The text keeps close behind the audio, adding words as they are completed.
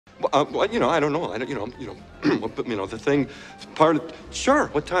Well, I don't know. The thing, part of, sure,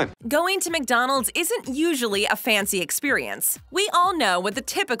 what time? Going to McDonald's isn't usually a fancy experience. We all know what the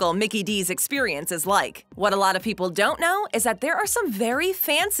typical Mickey D's experience is like. What a lot of people don't know is that there are some very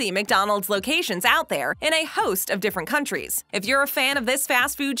fancy McDonald's locations out there in a host of different countries. If you're a fan of this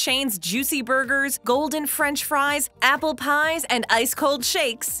fast food chain's juicy burgers, golden French fries, apple pies, and ice-cold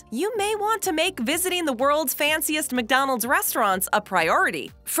shakes, you may want to make visiting the world's fanciest McDonald's restaurants a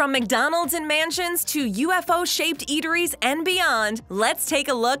priority. From McDonald's in mansions to UFO-shaped eateries and beyond, let's take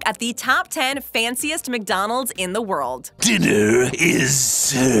a look at the top 10 fanciest McDonald's in the world. Dinner is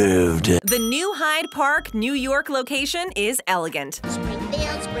served. The new Hyde Park, New York location is elegant.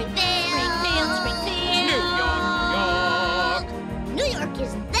 Springfield, Springfield, Springfield. New York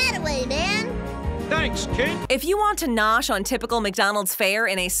is that way, man. Thanks, kid. If you want to nosh on typical McDonald's fare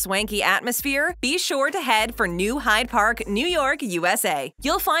in a swanky atmosphere, be sure to head for New Hyde Park, New York, USA.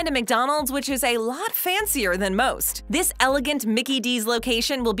 You'll find a McDonald's which is a lot fancier than most. This elegant Mickey D's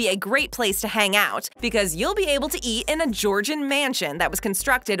location will be a great place to hang out because you'll be able to eat in a Georgian mansion that was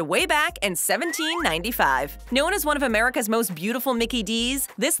constructed way back in 1795. Known as one of America's most beautiful Mickey D's,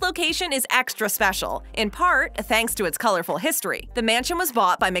 this location is extra special, in part thanks to its colorful history. The mansion was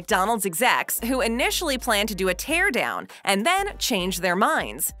bought by McDonald's execs who initially planned to do a teardown and then change their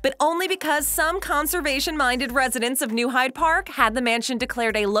minds, but only because some conservation-minded residents of New Hyde Park had the mansion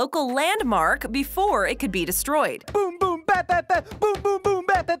declared a local landmark before it could be destroyed. Boom, boom, ba, ba, ba, boom, boom, boom,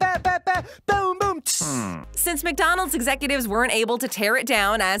 ba, ba, ba, ba, ba, boom, boom. Since McDonald's executives weren't able to tear it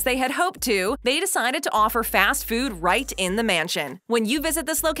down as they had hoped to, they decided to offer fast food right in the mansion. When you visit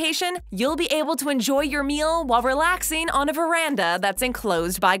this location, you'll be able to enjoy your meal while relaxing on a veranda that's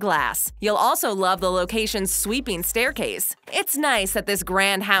enclosed by glass. You'll also love the location's sweeping staircase. It's nice that this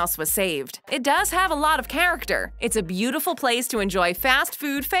grand house was saved. It does have a lot of character. It's a beautiful place to enjoy fast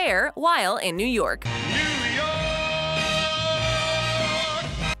food fare while in New York.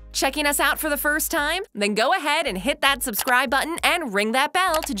 Checking us out for the first time? Then go ahead and hit that subscribe button and ring that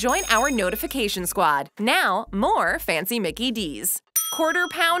bell to join our notification squad. Now, more fancy Mickey D's. Quarter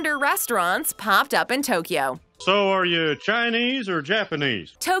Pounder restaurants popped up in Tokyo. So are you Chinese or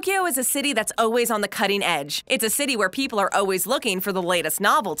Japanese? Tokyo is a city that's always on the cutting edge. It's a city where people are always looking for the latest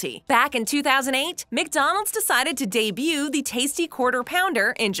novelty. Back in 2008, McDonald's decided to debut the tasty Quarter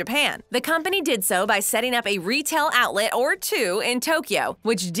Pounder in Japan. The company did so by setting up a retail outlet or two in Tokyo,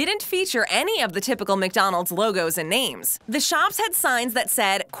 which didn't feature any of the typical McDonald's logos and names. The shops had signs that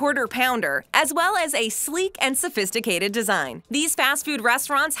said Quarter Pounder, as well as a sleek and sophisticated design. These fast food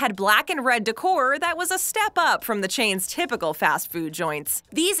restaurants had black and red decor that was a step up from the chain's typical fast food joints.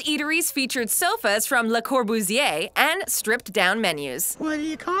 These eateries featured sofas from Le Corbusier and stripped-down menus. What are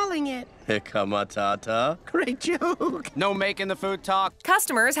you calling it? Hikamatata. Great joke. No making the food talk.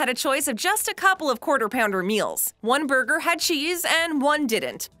 Customers had a choice of just a couple of Quarter Pounder meals. One burger had cheese and one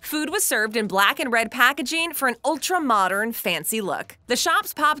didn't. Food was served in black and red packaging for an ultra-modern, fancy look. The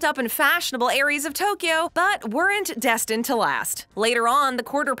shops popped up in fashionable areas of Tokyo, but weren't destined to last. Later on, the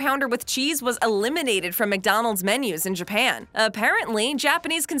Quarter Pounder with cheese was eliminated from McDonald's menus in Japan. Apparently,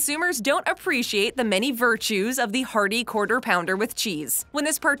 Japanese consumers don't appreciate the many virtues of the hearty Quarter Pounder with cheese. When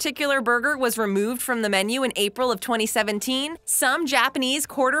this particular burger was removed from the menu in April of 2017, some Japanese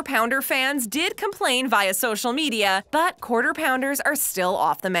Quarter Pounder fans did complain via social media, but Quarter Pounders are still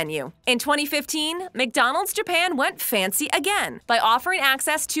off the menu. In 2015, McDonald's Japan went fancy again by offering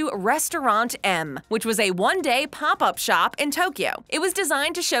access to Restaurant M, which was a one-day pop-up shop in Tokyo. It was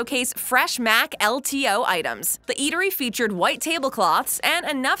designed to showcase fresh Mac LTO items. The eatery featured white tablecloths and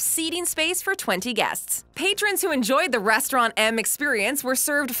enough seating space for 20 guests. Patrons who enjoyed the Restaurant M experience were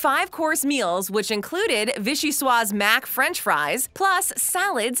served 5-course meals, which included Vichyssoise Mac French fries, plus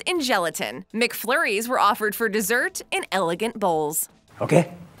salads in gelatin. McFlurries were offered for dessert in elegant bowls.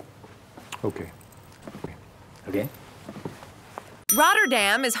 Okay. Okay. Okay.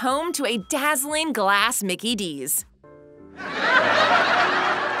 Rotterdam is home to a dazzling glass Mickey D's.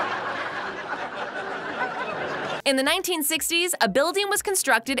 In the 1960s, a building was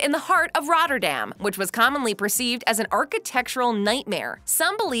constructed in the heart of Rotterdam, which was commonly perceived as an architectural nightmare.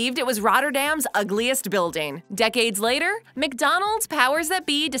 Some believed it was Rotterdam's ugliest building. Decades later, McDonald's powers that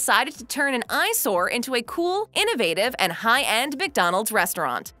be decided to turn an eyesore into a cool, innovative, and high-end McDonald's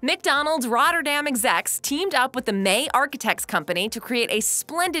restaurant. McDonald's Rotterdam execs teamed up with the May Architects Company to create a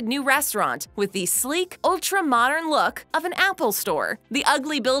splendid new restaurant with the sleek, ultra-modern look of an Apple store. The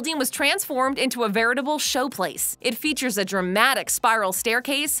ugly building was transformed into a veritable showplace. It features a dramatic spiral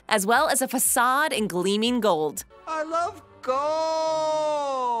staircase, as well as a facade in gleaming gold. I love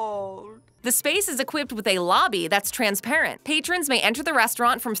gold. The space is equipped with a lobby that's transparent. Patrons may enter the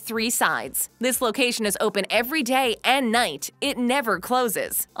restaurant from 3 sides. This location is open every day and night. It never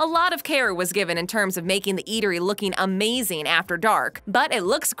closes. A lot of care was given in terms of making the eatery looking amazing after dark, but it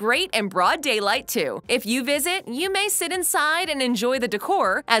looks great in broad daylight too. If you visit, you may sit inside and enjoy the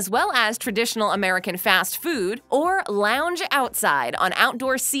decor, as well as traditional American fast food, or lounge outside on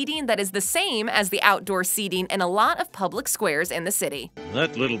outdoor seating that is the same as the outdoor seating in a lot of public squares in the city.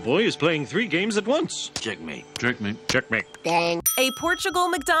 That little boy is playing 3 games at once. Checkmate. Checkmate. Checkmate. Dang. A Portugal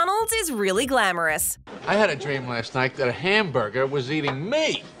McDonald's is really glamorous. I had a dream last night that a hamburger was eating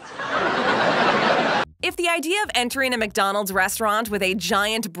me. If the idea of entering a McDonald's restaurant with a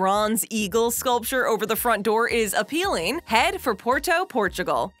giant bronze eagle sculpture over the front door is appealing, head for Porto,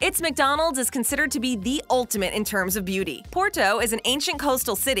 Portugal. Its McDonald's is considered to be the ultimate in terms of beauty. Porto is an ancient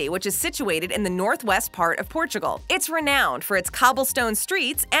coastal city which is situated in the northwest part of Portugal. It's renowned for its cobblestone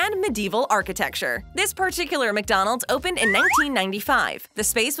streets and medieval architecture. This particular McDonald's opened in 1995. The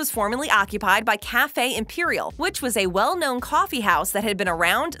space was formerly occupied by Café Imperial, which was a well-known coffee house that had been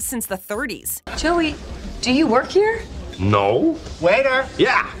around since the 30s. Joey, do you work here? No. Waiter.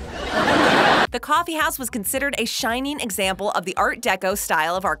 Yeah. The coffee house was considered a shining example of the Art Deco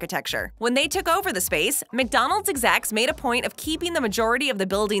style of architecture. When they took over the space, McDonald's execs made a point of keeping the majority of the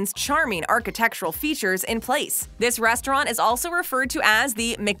building's charming architectural features in place. This restaurant is also referred to as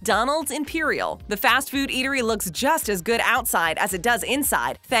the McDonald's Imperial. The fast food eatery looks just as good outside as it does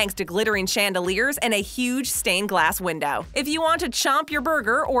inside, thanks to glittering chandeliers and a huge stained glass window. If you want to chomp your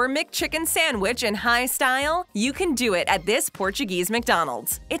burger or McChicken sandwich in high style, you can do it at this Portuguese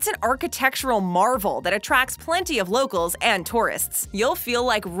McDonald's. It's an architectural marvel that attracts plenty of locals and tourists. You'll feel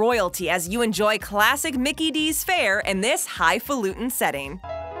like royalty as you enjoy classic Mickey D's fare in this highfalutin setting.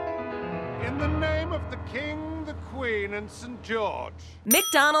 In the name of the King, the Queen, and St. George.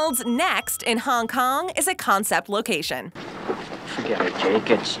 McDonald's Next in Hong Kong is a concept location. Forget it,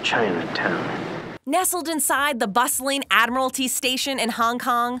 Jake. It's Chinatown. Nestled inside the bustling Admiralty Station in Hong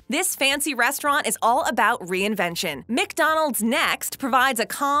Kong, this fancy restaurant is all about reinvention. McDonald's Next provides a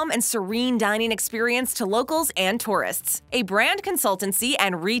calm and serene dining experience to locals and tourists. A brand consultancy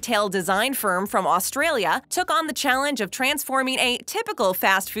and retail design firm from Australia took on the challenge of transforming a typical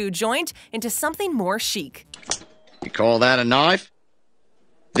fast food joint into something more chic. You call that a knife?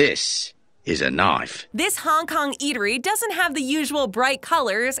 This is a knife. This Hong Kong eatery doesn't have the usual bright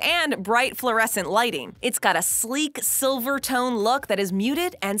colors and bright fluorescent lighting. It's got a sleek, silver tone look that is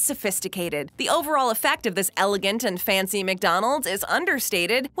muted and sophisticated. The overall effect of this elegant and fancy McDonald's is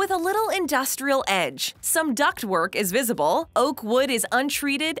understated with a little industrial edge. Some ductwork is visible, oak wood is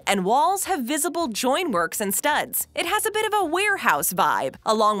untreated, and walls have visible joinworks and studs. It has a bit of a warehouse vibe,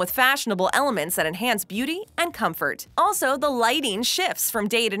 along with fashionable elements that enhance beauty and comfort. Also, the lighting shifts from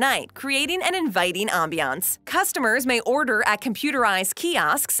day to night, creating an inviting ambiance. Customers may order at computerized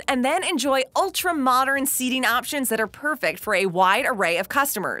kiosks and then enjoy ultra-modern seating options that are perfect for a wide array of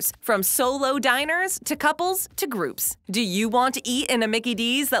customers, from solo diners to couples to groups. Do you want to eat in a Mickey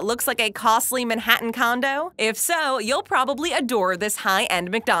D's that looks like a costly Manhattan condo? If so, you'll probably adore this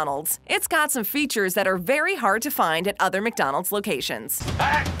high-end McDonald's. It's got some features that are very hard to find at other McDonald's locations.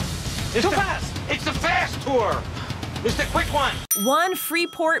 Hey! It's too fast! It's the fast tour! It's the quick one! One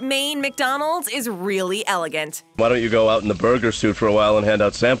Freeport, Maine McDonald's is really elegant. Why don't you go out in the burger suit for a while and hand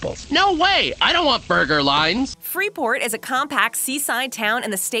out samples? No way! I don't want burger lines. Freeport is a compact seaside town in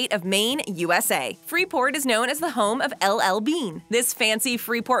the state of Maine, USA. Freeport is known as the home of LL Bean. This fancy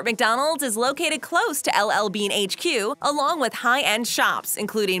Freeport McDonald's is located close to LL Bean HQ, along with high-end shops,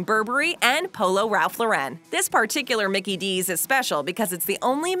 including Burberry and Polo Ralph Lauren. This particular Mickey D's is special because it's the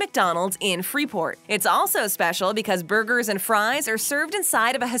only McDonald's in Freeport. It's also special because burgers and fries are served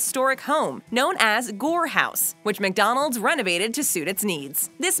inside of a historic home known as Gore House, which McDonald's renovated to suit its needs.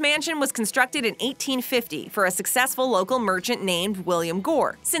 This mansion was constructed in 1850 for a successful local merchant named William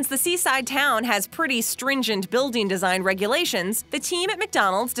Gore. Since the seaside town has pretty stringent building design regulations, the team at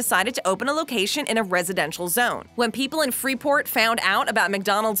McDonald's decided to open a location in a residential zone. When people in Freeport found out about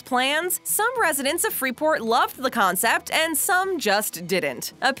McDonald's plans, some residents of Freeport loved the concept and some just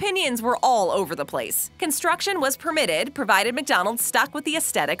didn't. Opinions were all over the place. Construction was permitted, provided McDonald's stuck with the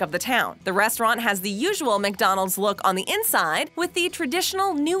aesthetic of the town. The restaurant has the usual McDonald's look on the inside, with the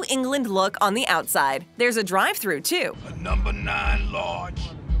traditional New England look on the outside. There's a drive-thru too. A number 9 large.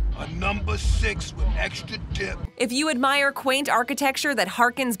 A number 6 with extra dip. If you admire quaint architecture that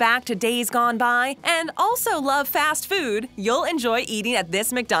harkens back to days gone by, and also love fast food, you'll enjoy eating at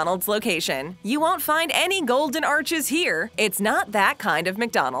this McDonald's location. You won't find any golden arches here. It's not that kind of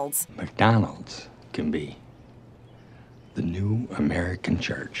McDonald's. McDonald's can be the new American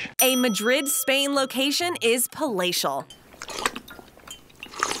church. A Madrid, Spain location is palatial.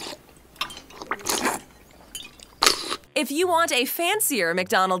 If you want a fancier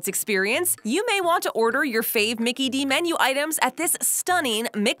McDonald's experience, you may want to order your fave Mickey D menu items at this stunning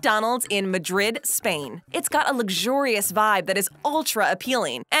McDonald's in Madrid, Spain. It's got a luxurious vibe that is ultra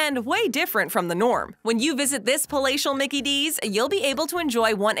appealing and way different from the norm. When you visit this palatial Mickey D's, you'll be able to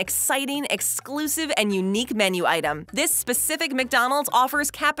enjoy one exciting, exclusive, and unique menu item. This specific McDonald's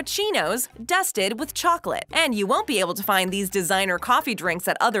offers cappuccinos dusted with chocolate, and you won't be able to find these designer coffee drinks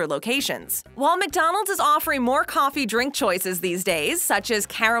at other locations. While McDonald's is offering more coffee drink choices these days, such as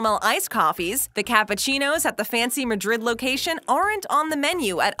caramel iced coffees, the cappuccinos at the fancy Madrid location aren't on the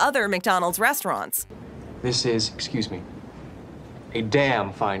menu at other McDonald's restaurants. This is, excuse me, a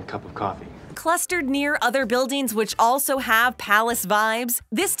damn fine cup of coffee. Clustered near other buildings which also have palace vibes,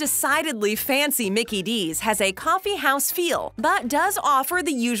 this decidedly fancy Mickey D's has a coffee house feel, but does offer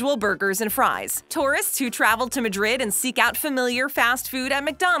the usual burgers and fries. Tourists who travel to Madrid and seek out familiar fast food at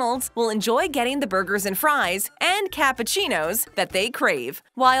McDonald's will enjoy getting the burgers and fries and cappuccinos that they crave,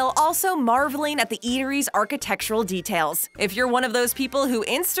 while also marveling at the eatery's architectural details. If you're one of those people who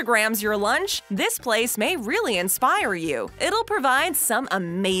Instagrams your lunch, this place may really inspire you. It'll provide some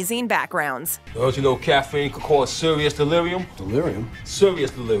amazing backgrounds. Don't you know caffeine could cause serious delirium? Delirium?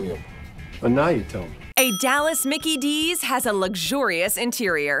 Serious delirium. But now you tell me. A Dallas Mickey D's has a luxurious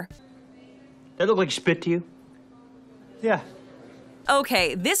interior. That look like spit to you? Yeah.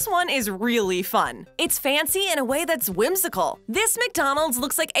 Okay, this one is really fun. It's fancy in a way that's whimsical. This McDonald's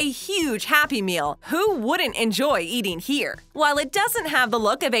looks like a huge Happy Meal. Who wouldn't enjoy eating here? While it doesn't have the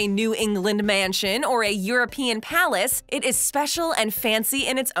look of a New England mansion or a European palace, it is special and fancy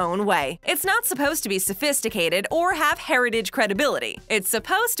in its own way. It's not supposed to be sophisticated or have heritage credibility. It's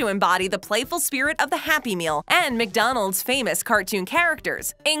supposed to embody the playful spirit of the Happy Meal and McDonald's famous cartoon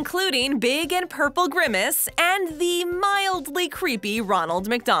characters, including Big and Purple Grimace and the mildly creepy Ronald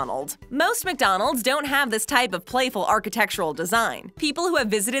McDonald. Most McDonald's don't have this type of playful architectural design. People who have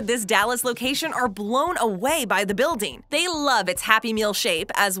visited this Dallas location are blown away by the building. They love its Happy Meal shape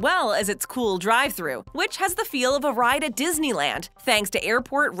as well as its cool drive-thru, which has the feel of a ride at Disneyland, thanks to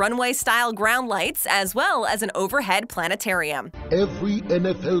airport runway-style ground lights as well as an overhead planetarium. Every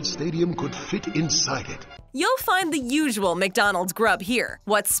NFL stadium could fit inside it. You'll find the usual McDonald's grub here.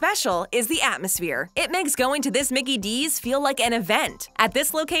 What's special is the atmosphere. It makes going to this Mickey D's feel like an event. At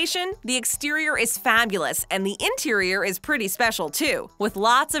this location, the exterior is fabulous and the interior is pretty special too, with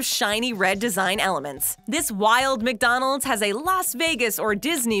lots of shiny red design elements. This wild McDonald's has a Las Vegas or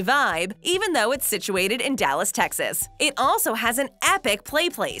Disney vibe, even though it's situated in Dallas, Texas. It also has an epic play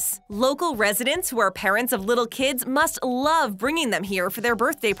place. Local residents who are parents of little kids must love bringing them here for their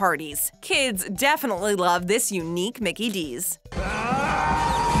birthday parties. Kids definitely love this unique Mickey D's.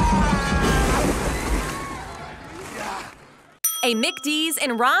 A McD's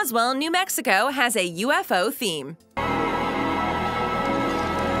in Roswell, New Mexico has a UFO theme.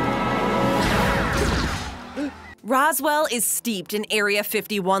 Roswell is steeped in Area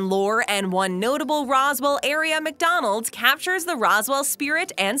 51 lore, and one notable Roswell area McDonald's captures the Roswell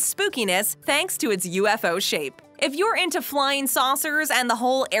spirit and spookiness thanks to its UFO shape. If you're into flying saucers and the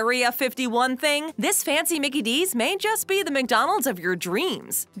whole Area 51 thing, this fancy Mickey D's may just be the McDonald's of your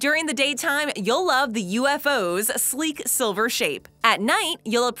dreams. During the daytime, you'll love the UFO's sleek silver shape. At night,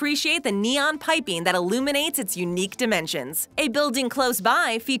 you'll appreciate the neon piping that illuminates its unique dimensions. A building close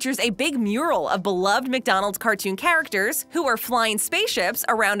by features a big mural of beloved McDonald's cartoon characters who are flying spaceships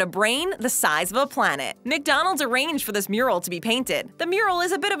around a brain the size of a planet. McDonald's arranged for this mural to be painted. The mural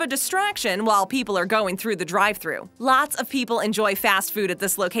is a bit of a distraction while people are going through the drive-thru. Lots of people enjoy fast food at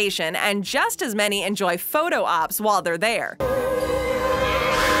this location, and just as many enjoy photo ops while they're there.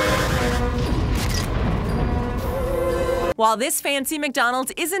 While this fancy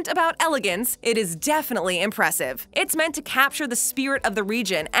McDonald's isn't about elegance, it is definitely impressive. It's meant to capture the spirit of the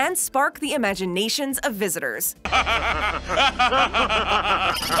region and spark the imaginations of visitors. A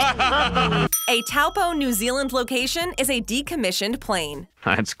Taupo, New Zealand location is a decommissioned plane.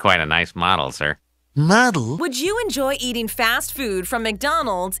 That's quite a nice model, sir. Model? Would you enjoy eating fast food from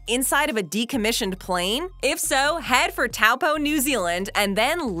McDonald's inside of a decommissioned plane? If so, head for Taupo, New Zealand, and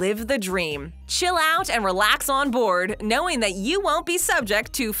then live the dream. Chill out and relax on board, knowing that you won't be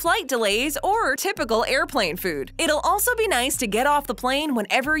subject to flight delays or typical airplane food. It'll also be nice to get off the plane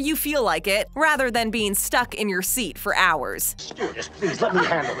whenever you feel like it, rather than being stuck in your seat for hours. Stewardess, please let me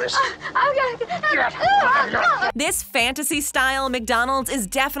handle this. This fantasy-style McDonald's is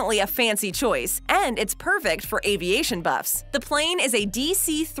definitely a fancy choice, and it's perfect for aviation buffs. The plane is a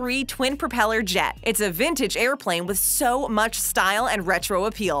DC-3 twin-propeller jet. It's a vintage airplane with so much style and retro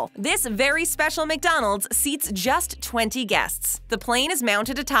appeal. This very special McDonald's seats just 20 guests. The plane is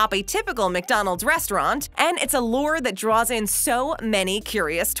mounted atop a typical McDonald's restaurant, and it's a lure that draws in so many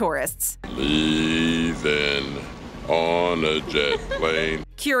curious tourists. Leaving on a jet plane.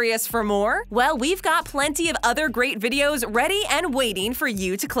 Curious for more? Well, we've got plenty of other great videos ready and waiting for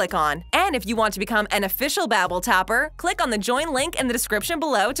you to click on. And if you want to become an official Babble Topper, click on the join link in the description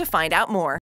below to find out more.